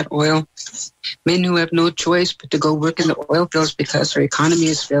money off that oil. Men who have no choice but to go work in the oil fields because their economy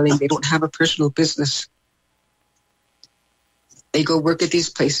is failing. They don't have a personal business. They go work at these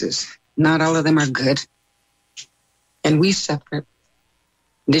places. Not all of them are good. And we suffer.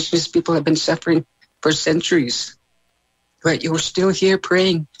 Indigenous people have been suffering for centuries. But you're still here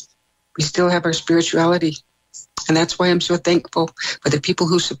praying. We still have our spirituality. And that's why I'm so thankful for the people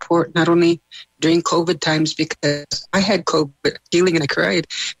who support, not only during COVID times, because I had COVID healing and I cried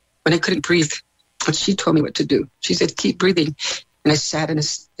when I couldn't breathe. But she told me what to do. She said, keep breathing. And I sat in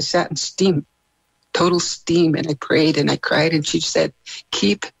steam, total steam. And I prayed and I cried. And she said,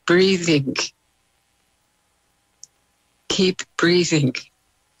 keep breathing. Keep breathing.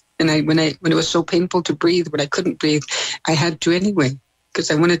 And when it was so painful to breathe, when I couldn't breathe, I had to anyway, because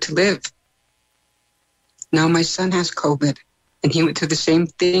I wanted to live. Now my son has COVID, and he went through the same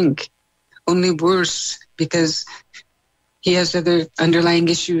thing, only worse, because he has other underlying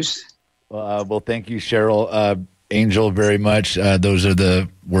issues. Well, thank you, Cheryl Angel, very much. Those are the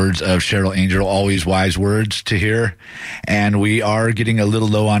words of Cheryl Angel, always wise words to hear. And we are getting a little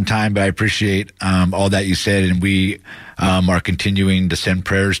low on time, but I appreciate all that you said, and we are continuing to send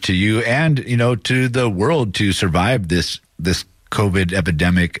prayers to you and, to the world to survive this COVID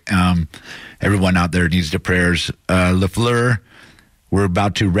epidemic. Everyone out there needs the prayers. LaFleur, we're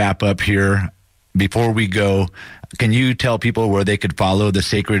about to wrap up here. Before we go, can you tell people where they could follow The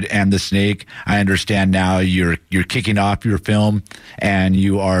Sacred and the Snake? I understand now you're kicking off your film and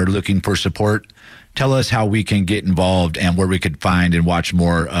you are looking for support. Tell us how we can get involved and where we could find and watch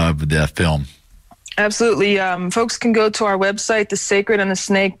more of the film. Absolutely. Folks can go to our website,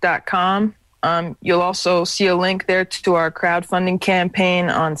 thesacredandsnake.com. You'll also see a link there to our crowdfunding campaign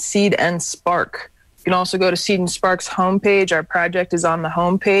on Seed and Spark. You can also go to Seed and Spark's homepage. Our project is on the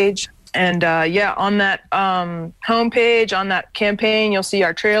homepage. And on that homepage, on that campaign, you'll see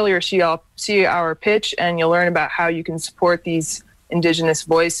our trailer, you'll see our pitch, and you'll learn about how you can support these Indigenous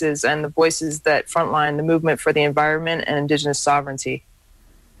voices and the voices that frontline the movement for the environment and Indigenous sovereignty.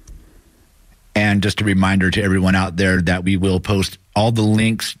 And just a reminder to everyone out there that we will post all the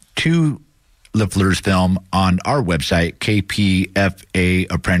links to LaFleur's film on our website,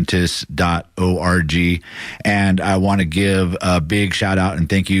 kpfaapprentice.org. And I want to give a big shout out and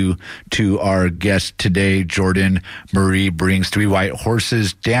thank you to our guest today, Jordan Marie Brings Three White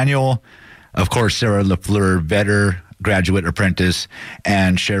Horses, Daniel, of course, Sarah LaFleur Vetter, graduate apprentice,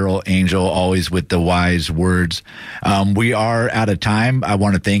 and Cheryl Angel, always with the wise words. We are out of time. I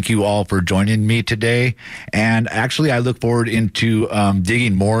want to thank you all for joining me today. And actually, I look forward into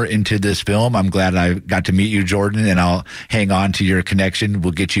digging more into this film. I'm glad I got to meet you, Jordan, and I'll hang on to your connection.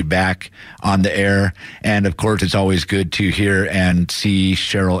 We'll get you back on the air. And of course, it's always good to hear and see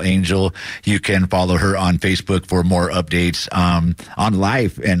Cheryl Angel. You can follow her on Facebook for more updates on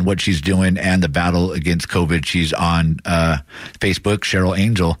life and what she's doing and the battle against COVID. She's on Facebook, Cheryl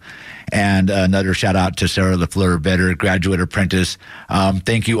Angel. And another shout out to Sarah LaFleur Vetter, graduate apprentice.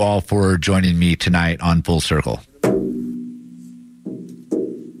 Thank you all for joining me tonight on Full Circle.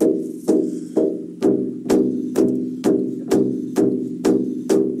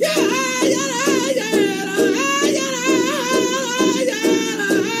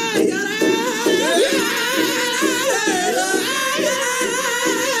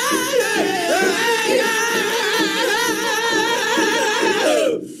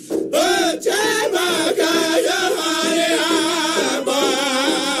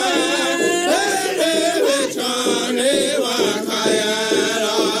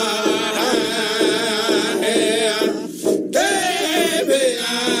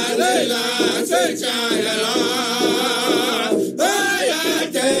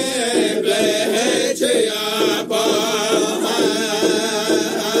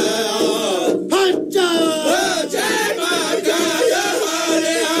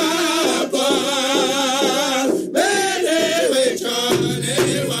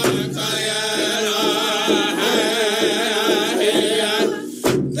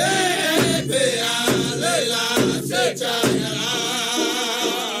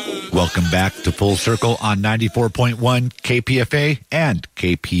 Welcome back to Full Circle on 94.1 KPFA and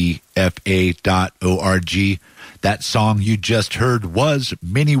kpfa.org. That song you just heard was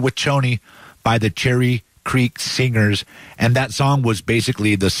Minnie Wachoni by the Cherry Creek Singers, and that song was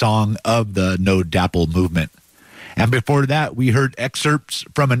basically the song of the No Dapple movement. And before that, we heard excerpts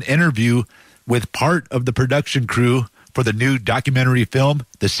from an interview with part of the production crew for the new documentary film,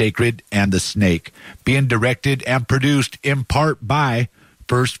 The Sacred and the Snake, being directed and produced in part by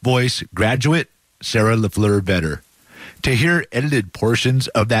First Voice graduate Sarah LaFleur Vetter. To hear edited portions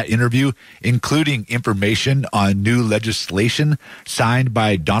of that interview, including information on new legislation signed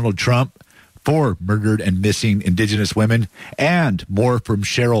by Donald Trump for murdered and missing Indigenous women, and more from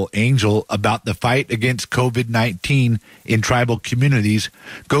Cheryl Angel about the fight against COVID-19 in tribal communities,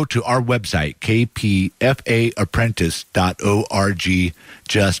 go to our website, kpfaapprentice.org,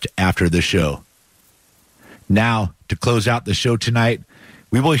 just after the show. Now, to close out the show tonight,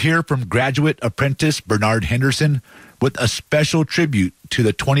 We will hear from graduate apprentice Bernard Henderson with a special tribute to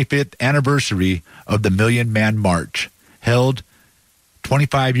the 25th anniversary of the Million Man March, held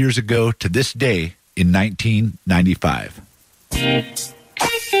 25 years ago to this day in 1995.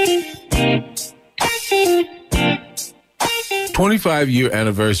 25-year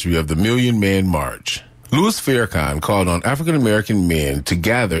anniversary of the Million Man March. Louis Farrakhan called on African-American men to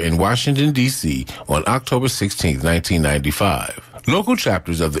gather in Washington, D.C. on October 16, 1995. Local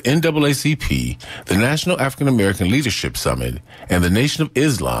chapters of the NAACP, the National African-American Leadership Summit, and the Nation of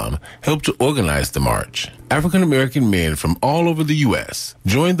Islam helped to organize the march. African-American men from all over the U.S.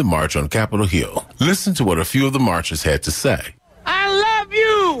 joined the march on Capitol Hill. Listen to what a few of the marchers had to say. I love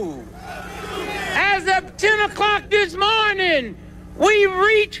you. As of 10 o'clock this morning, we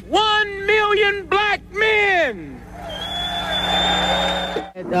reached 1 million black men.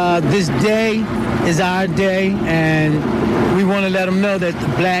 This day is our day, and we want to let them know that the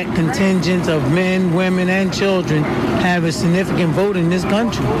black contingent of men, women, and children have a significant vote in this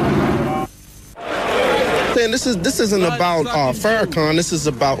country. This isn't about Farrakhan. This is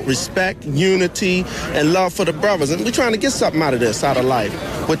about respect, unity, and love for the brothers. And we're trying to get something out of this, out of life.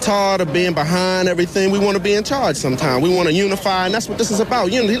 We're tired of being behind everything. We want to be in charge sometime. We want to unify, and that's what this is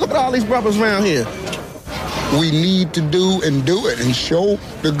about, unity. Look at all these brothers around here. We need to do it and show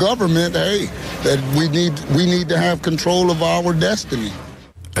the government, hey, that we need to have control of our destiny.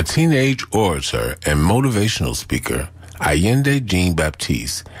 A teenage orator and motivational speaker, Allende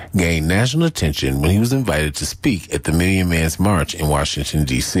Jean-Baptiste gained national attention when he was invited to speak at the Million Man's March in Washington,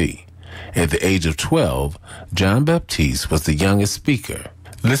 D.C. At the age of 12, Jean-Baptiste was the youngest speaker.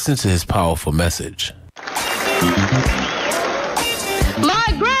 Listen to his powerful message. My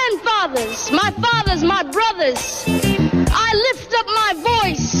grandfathers, my fathers, my brothers, I lift up my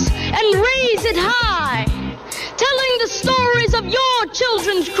voice and raise it high, telling the stories of your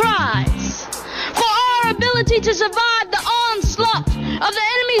children's cries. For our ability to survive the onslaught of the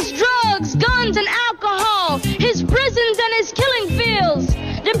enemy's drugs, guns, and alcohol, his prisons and his killing fields,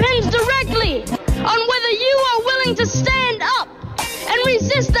 depends directly on whether you are willing to stand up and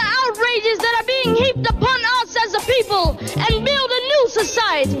resist the outrages that are being heaped upon us as a people and build a new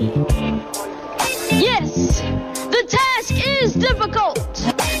society. Yes, the task is difficult.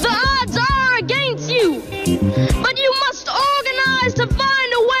 The odds are against you. But you must organize to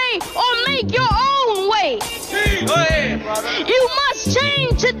find a way or make your own way. Go ahead, brother. You must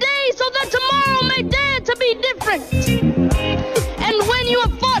change today so that tomorrow may dare to be different. And when you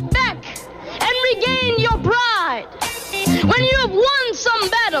have fought back and regained your pride, when you have won some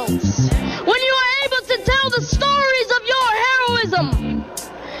battles, when you are able to tell the stories of your heroism,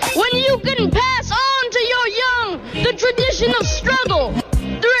 when you can pass on to your young the tradition of struggle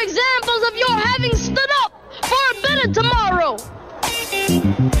through examples of your having stood up for a better tomorrow,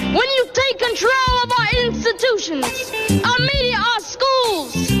 when you take control of our institutions, our media, our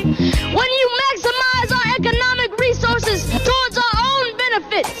schools, when you maximize our economic resources towards our own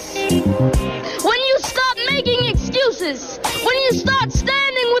benefits, when you stop making excuses, when you start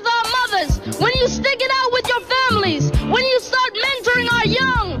standing with our mothers, when you stick it out with your families, when you start mentoring our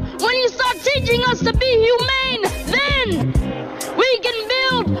young, when you start teaching us to be humane, then we can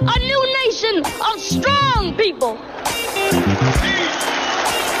build a new nation of strong people.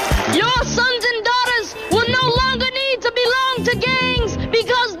 Your sons and daughters will no longer need to belong to gangs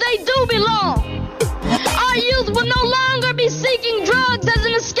because they do belong. Our youth will no longer be seeking drugs as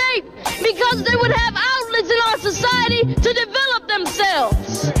an escape because they would have outlets in our society to develop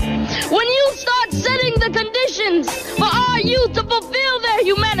themselves. When you start setting the conditions for our youth to fulfill their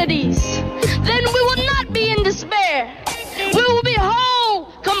humanities, then we will not be in despair. We will be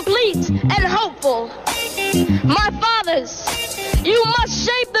whole, complete, and hopeful. My fathers, you must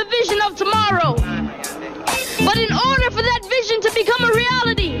shape the vision of tomorrow. But in order for that vision to become a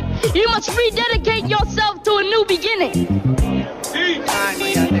reality, you must rededicate yourself to a new beginning.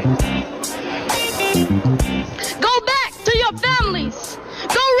 Go back to your families.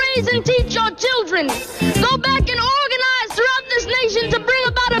 Go raise and teach your children. Go back and organize throughout this nation to bring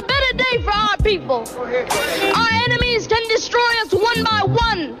about a better day for our people. Our enemies can destroy us one by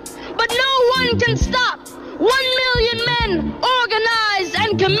one, but no one can stop 1 million men organized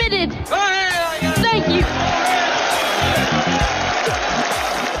and committed. Thank you.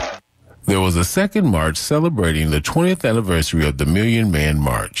 There was a second march celebrating the 20th anniversary of the Million Man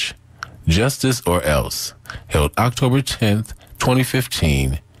March, Justice or Else, held October 10th,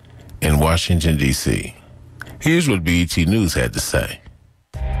 2015 in Washington, D.C. Here's what BET News had to say.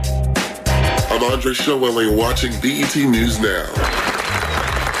 I'm Andre Showell, watching BET News Now.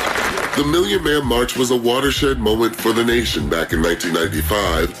 The Million Man March was a watershed moment for the nation back in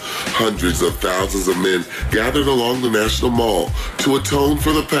 1995. Hundreds of thousands of men gathered along the National Mall to atone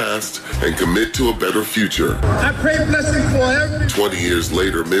for the past and commit to a better future. I pray blessing for every... 20 years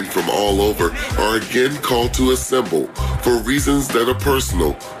later, men from all over are again called to assemble for reasons that are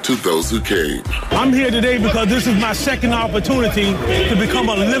personal to those who came. I'm here today because this is my second opportunity to become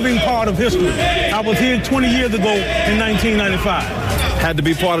a living part of history. I was here 20 years ago in 1995. Had to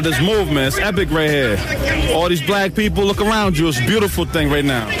be part of this movement. It's epic right here. All these black people, look around you. It's a beautiful thing right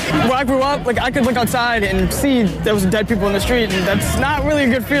now. When I grew up, I could look outside and see there was dead people in the street, and that's not really a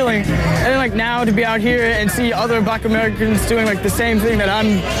good feeling. And then now to be out here and see other black Americans doing the same thing that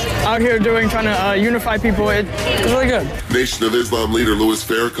I'm out here doing, trying to unify people, it's really good. Nation of Islam leader Louis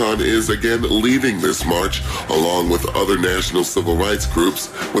Farrakhan is again leading this march, along with other national civil rights groups,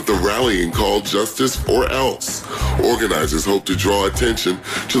 with the rallying called Justice or Else. Organizers hope to draw attention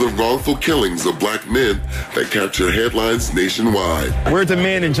to the wrongful killings of black men that capture headlines nationwide. We're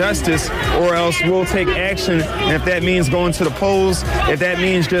demanding justice, or else we'll take action. And if that means going to the polls, if that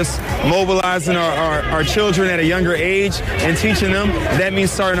means just mobilizing our children at a younger age and teaching them, if that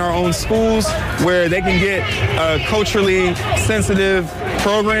means starting our own schools where they can get a culturally sensitive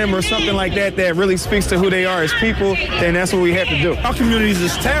program or something like that that really speaks to who they are as people, then that's what we have to do. Our communities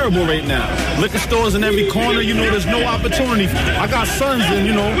is terrible right now. Liquor stores in every corner, there's no opportunity. I got sons and,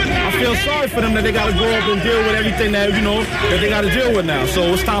 I feel sorry for them that they got to grow up and deal with everything that, that they got to deal with now.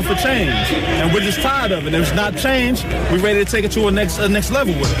 So it's time for change. And we're just tired of it. If it's not change, we're ready to take it to a next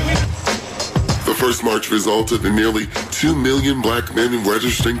level with it. The first march resulted in nearly 2 million black men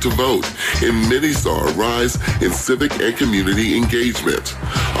registering to vote, and many saw a rise in civic and community engagement.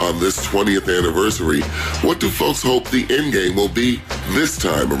 On this 20th anniversary, what do folks hope the end game will be this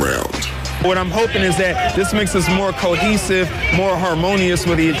time around? What I'm hoping is that this makes us more cohesive, more harmonious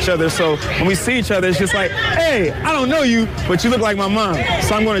with each other. So when we see each other, it's just like, hey, I don't know you, but you look like my mom,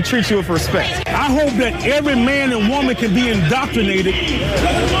 so I'm going to treat you with respect. I hope that every man and woman can be indoctrinated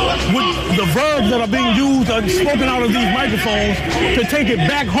with the verbs that are being used and spoken out of these microphones to take it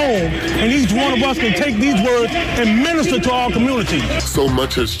back home, and each one of us can take these words and minister to our community. So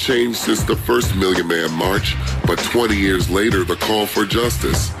much has changed since the first Million Man March, but 20 years later, the call for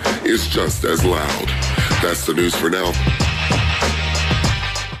justice is just as loud. That's the news for now.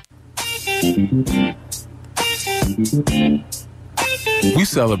 We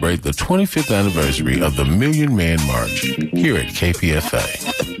celebrate the 25th anniversary of the Million Man March here at KPFA.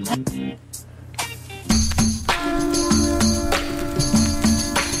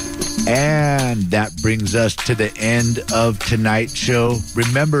 And that brings us to the end of tonight's show.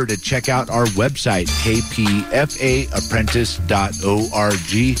 Remember to check out our website,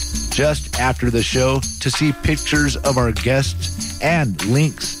 kpfaapprentice.org, just after the show to see pictures of our guests and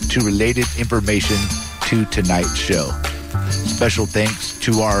links to related information to tonight's show. Special thanks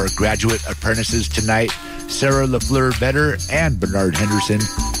to our graduate apprentices tonight, Sarah LaFleur-Better and Bernard Henderson,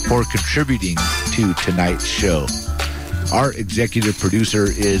 for contributing to tonight's show. Our executive producer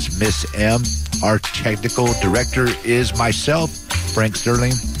is Miss M. Our technical director is myself, Frank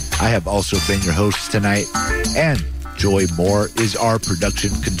Sterling. I have also been your host tonight. And Joy Moore is our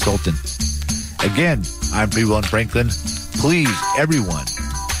production consultant. Again, I'm Freeland Franklin. Please, everyone,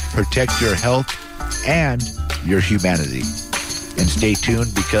 protect your health and your humanity. And stay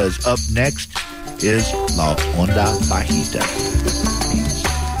tuned because up next is La Onda Bajita.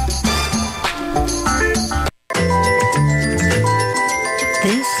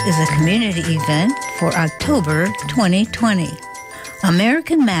 This is a community event for October 2020.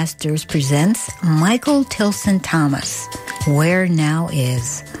 American Masters presents Michael Tilson Thomas, Where Now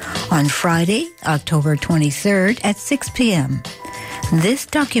Is, on Friday, October 23rd at 6 p.m. This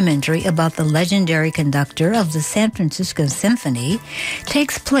documentary about the legendary conductor of the San Francisco Symphony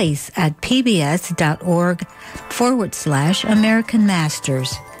takes place at pbs.org/American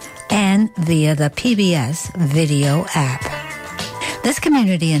Masters and via the PBS video app. This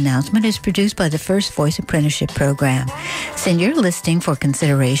community announcement is produced by the First Voice Apprenticeship Program. Send your listing for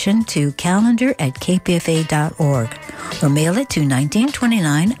consideration to calendar@kpfa.org or mail it to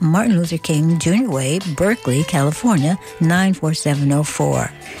 1929 Martin Luther King Jr. Way, Berkeley, California,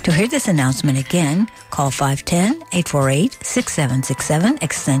 94704. To hear this announcement again, call 510-848-6767,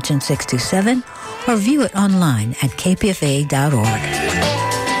 extension 627, or view it online at kpfa.org.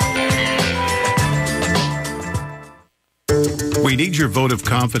 We need your vote of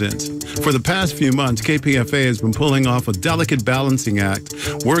confidence. For the past few months, KPFA has been pulling off a delicate balancing act,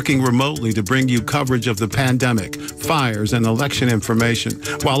 working remotely to bring you coverage of the pandemic, fires, and election information,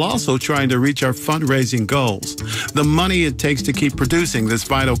 while also trying to reach our fundraising goals. The money it takes to keep producing this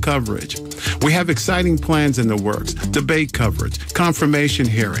vital coverage. We have exciting plans in the works, debate coverage, confirmation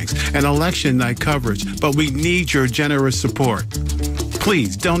hearings, and election night coverage, but we need your generous support.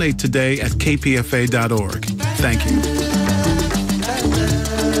 Please donate today at kpfa.org. Thank you.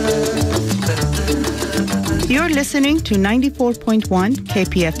 You're listening to 94.1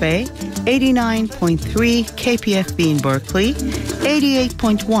 KPFA, 89.3 KPFB in Berkeley,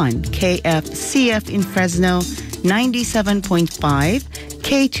 88.1 KFCF in Fresno, 97.5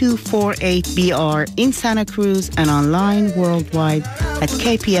 K248BR in Santa Cruz, and online worldwide at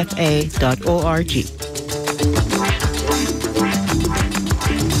kpfa.org.